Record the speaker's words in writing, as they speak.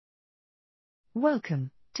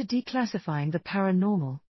Welcome to Declassifying the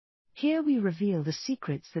Paranormal. Here we reveal the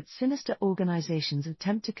secrets that sinister organizations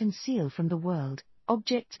attempt to conceal from the world,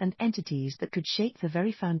 objects and entities that could shake the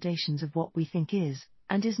very foundations of what we think is,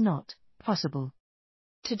 and is not, possible.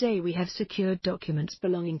 Today we have secured documents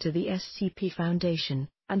belonging to the SCP-Foundation,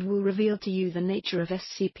 and will reveal to you the nature of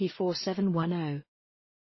SCP-4710.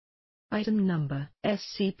 Item number,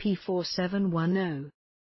 SCP-4710.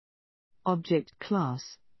 Object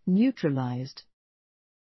Class, Neutralized.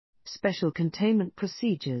 Special Containment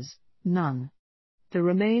Procedures, none. The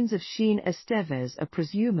remains of Sheen Estevez are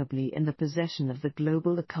presumably in the possession of the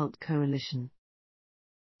Global Occult Coalition.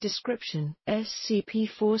 Description: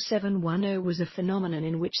 SCP-4710 was a phenomenon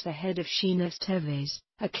in which the head of Sheen Estevez,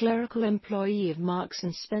 a clerical employee of Marks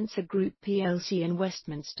 & Spencer Group plc in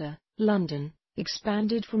Westminster, London,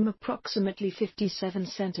 expanded from approximately 57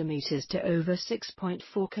 centimeters to over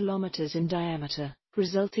 6.4 kilometers in diameter,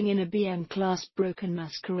 resulting in a BM-class broken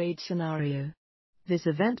masquerade scenario. This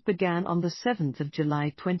event began on the 7th of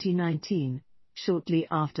July 2019, shortly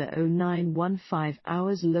after 0915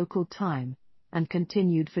 hours local time, and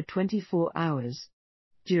continued for 24 hours.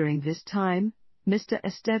 During this time, Mr.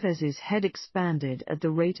 Estevez's head expanded at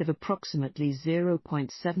the rate of approximately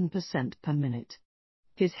 0.7% per minute.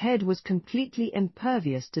 His head was completely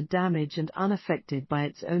impervious to damage and unaffected by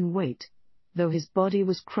its own weight, though his body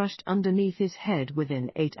was crushed underneath his head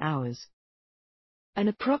within 8 hours. An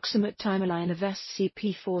approximate timeline of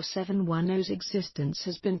SCP-4710's existence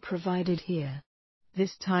has been provided here.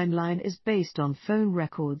 This timeline is based on phone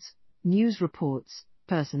records, news reports,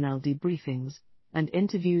 personnel debriefings, and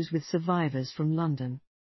interviews with survivors from London.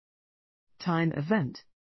 Time event: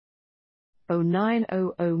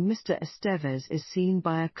 0900 Mr. Estevez is seen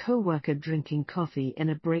by a co-worker drinking coffee in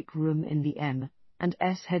a break room in the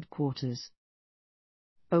M&S headquarters.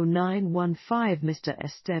 0915 Mr.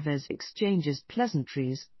 Estevez exchanges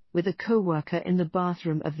pleasantries with a co-worker in the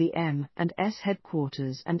bathroom of the M&S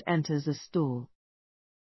headquarters and enters a stall.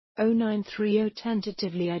 0930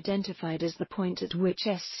 tentatively identified as the point at which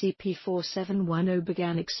SCP-4710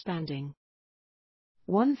 began expanding.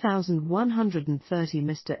 1130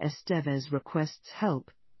 Mr. Estevez requests help,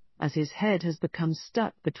 as his head has become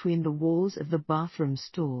stuck between the walls of the bathroom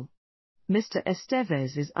stall. Mr.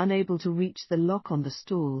 Estevez is unable to reach the lock on the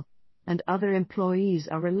stall, and other employees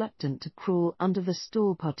are reluctant to crawl under the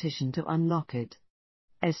stall partition to unlock it.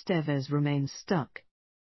 Estevez remains stuck.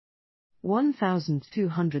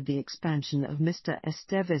 1200 The expansion of Mr.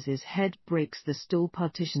 Estevez's head breaks the stall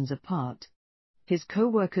partitions apart. His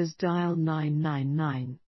co-workers dial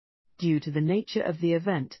 999. Due to the nature of the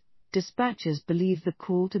event, dispatchers believe the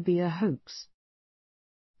call to be a hoax.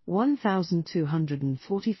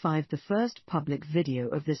 1245 The first public video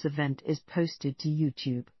of this event is posted to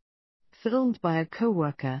YouTube. Filmed by a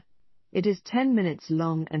co-worker, it is 10 minutes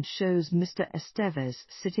long and shows Mr. Estevez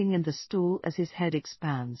sitting in the stall as his head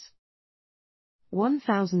expands.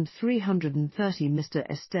 1330 Mr.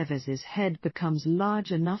 Estevez's head becomes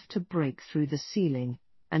large enough to break through the ceiling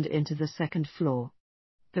and into the second floor.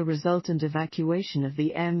 The resultant evacuation of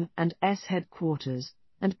the M&S headquarters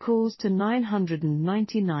and calls to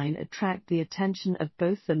 999 attract the attention of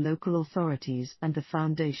both the local authorities and the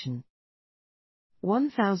Foundation.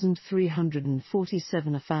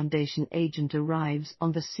 1347 A Foundation agent arrives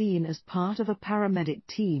on the scene as part of a paramedic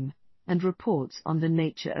team and reports on the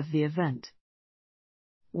nature of the event.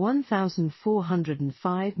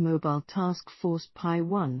 1405 Mobile Task Force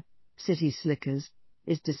Pi-1, City Slickers,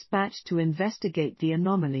 is dispatched to investigate the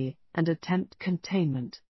anomaly and attempt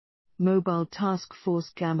containment. Mobile Task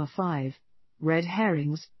Force Gamma-5, Red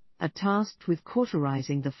Herrings, are tasked with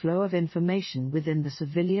cauterizing the flow of information within the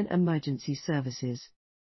civilian emergency services.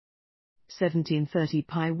 1730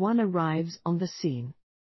 Pi-1 arrives on the scene.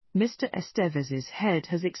 Mr. Estevez's head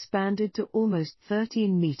has expanded to almost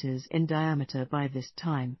 13 meters in diameter by this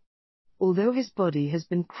time. Although his body has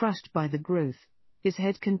been crushed by the growth, his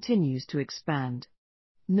head continues to expand.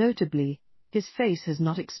 Notably, his face has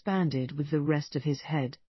not expanded with the rest of his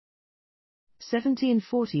head.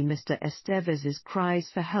 1740 Mr. Estevez's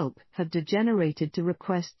cries for help have degenerated to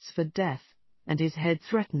requests for death, and his head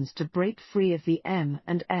threatens to break free of the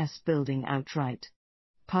M&S building outright.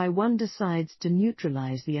 Pi-1 decides to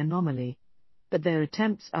neutralize the anomaly, but their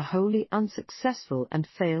attempts are wholly unsuccessful and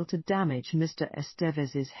fail to damage Mr.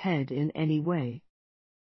 Estevez's head in any way.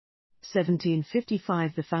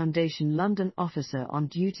 1755 The Foundation London officer on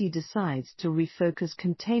duty decides to refocus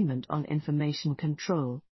containment on information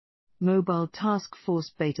control. Mobile Task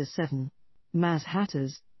Force Beta-7, Maz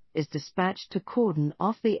Hatters, is dispatched to cordon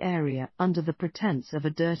off the area under the pretense of a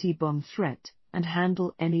dirty bomb threat and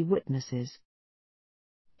handle any witnesses.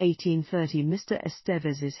 1830 Mr.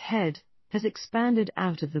 Estevez's head has expanded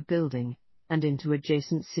out of the building and into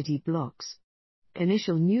adjacent city blocks.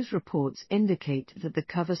 Initial news reports indicate that the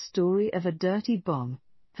cover story of a dirty bomb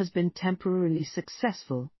has been temporarily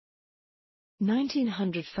successful.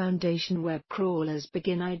 1900 Foundation web crawlers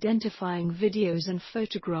begin identifying videos and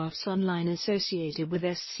photographs online associated with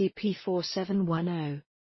SCP-4710.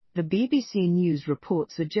 The BBC News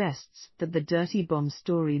report suggests that the dirty bomb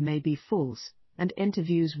story may be false, and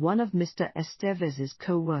interviews one of Mr. Estevez's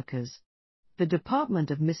co-workers. The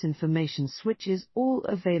Department of Misinformation switches all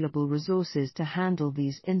available resources to handle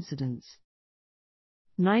these incidents.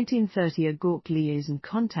 1930 A Gawk liaison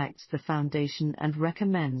contacts the Foundation and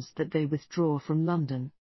recommends that they withdraw from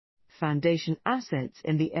London. Foundation assets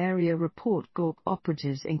in the area report Gawk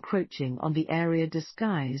operatives encroaching on the area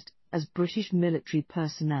disguised as British military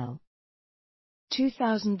personnel.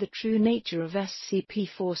 2000 The true nature of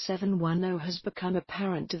SCP-4710 has become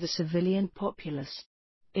apparent to the civilian populace.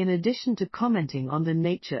 In addition to commenting on the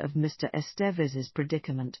nature of Mr. Estevez's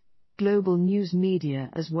predicament, global news media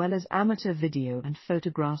as well as amateur video and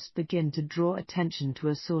photographs begin to draw attention to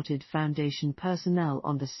assorted Foundation personnel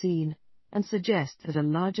on the scene, and suggest that a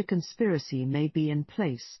larger conspiracy may be in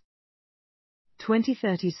place.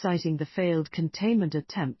 2030 Citing the failed containment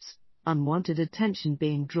attempts, unwanted attention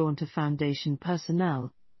being drawn to Foundation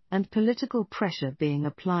personnel, and political pressure being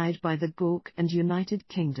applied by the Gawk and United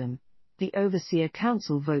Kingdom, the Overseer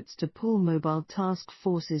Council votes to pull Mobile Task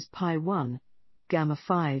Forces Pi 1, Gamma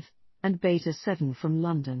 5, and Beta 7 from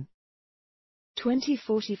London.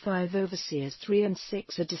 2045 Overseers 3 and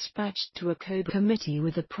 6 are dispatched to a code committee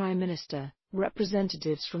with the Prime Minister,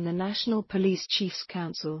 representatives from the National Police Chiefs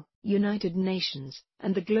Council, United Nations,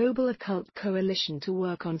 and the Global Occult Coalition to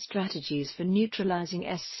work on strategies for neutralizing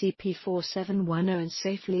SCP-4710 and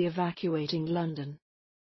safely evacuating London.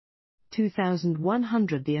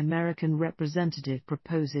 2100 The American representative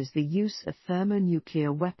proposes the use of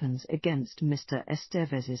thermonuclear weapons against Mr.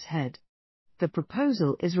 Estevez's head. The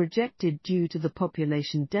proposal is rejected due to the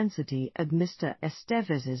population density at Mr.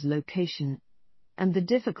 Estevez's location and the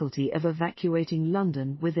difficulty of evacuating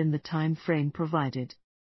London within the time frame provided.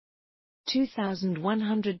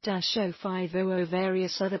 2100-0500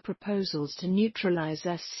 Various other proposals to neutralize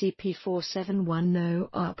SCP-4710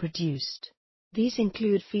 are produced. These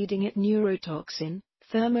include feeding it neurotoxin,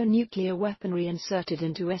 thermonuclear weaponry inserted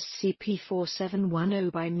into SCP-4710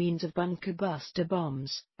 by means of bunker buster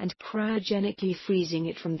bombs, and cryogenically freezing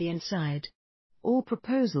it from the inside. All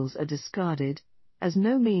proposals are discarded, as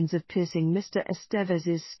no means of piercing Mr.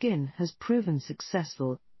 Estevez's skin has proven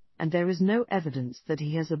successful, and there is no evidence that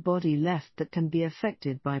he has a body left that can be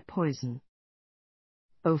affected by poison.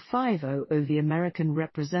 0500 The American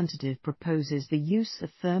representative proposes the use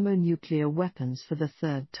of thermonuclear weapons for the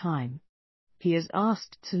third time. He is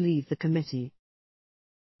asked to leave the committee.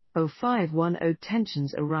 0510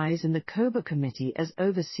 Tensions arise in the COBA committee as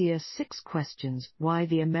Overseer 6 questions why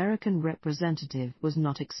the American representative was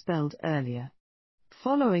not expelled earlier.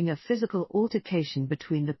 Following a physical altercation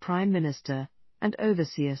between the Prime Minister and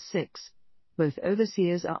Overseer 6, both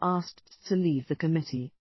overseers are asked to leave the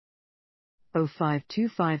committee.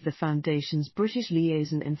 0525 The Foundation's British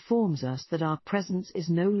liaison informs us that our presence is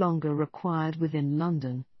no longer required within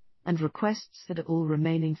London, and requests that all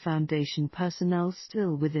remaining Foundation personnel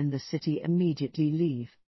still within the city immediately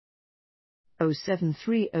leave.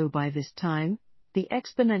 0730 By this time, the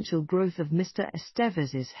exponential growth of Mr.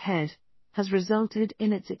 Estevez's head has resulted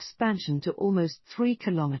in its expansion to almost 3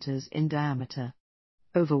 kilometers in diameter.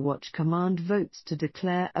 Overwatch Command votes to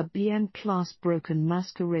declare a BN-class broken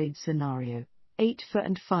masquerade scenario, 8 for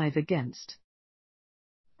and 5 against.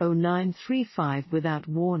 0935 Without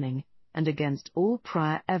warning, and against all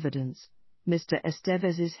prior evidence, Mr.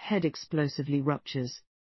 Estevez's head explosively ruptures.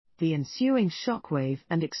 The ensuing shockwave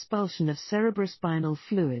and expulsion of cerebrospinal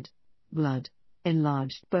fluid, blood,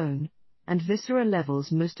 enlarged bone, and viscera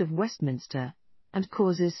levels most of Westminster, and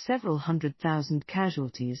causes several 100,000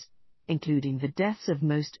 casualties, including the deaths of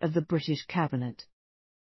most of the British cabinet.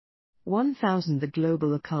 1000 The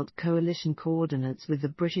Global Occult Coalition coordinates with the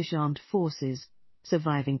British Armed Forces,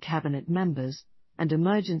 surviving cabinet members, and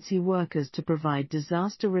emergency workers to provide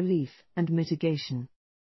disaster relief and mitigation.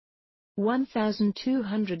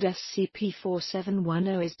 1200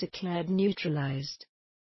 SCP-4710 is declared neutralized.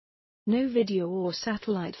 No video or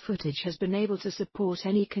satellite footage has been able to support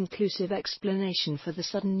any conclusive explanation for the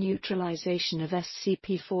sudden neutralization of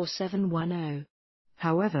SCP-4710.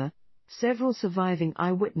 However, several surviving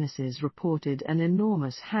eyewitnesses reported an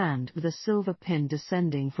enormous hand with a silver pin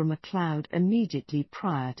descending from a cloud immediately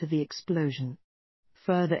prior to the explosion.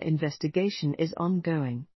 Further investigation is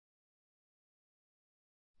ongoing.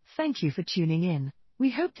 Thank you for tuning in. We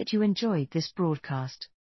hope that you enjoyed this broadcast.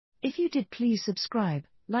 If you did, please subscribe,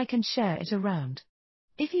 like and share it around.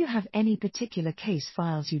 If you have any particular case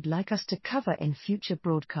files you'd like us to cover in future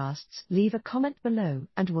broadcasts, leave a comment below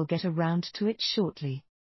and we'll get around to it shortly.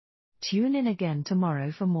 Tune in again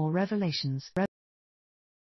tomorrow for more revelations.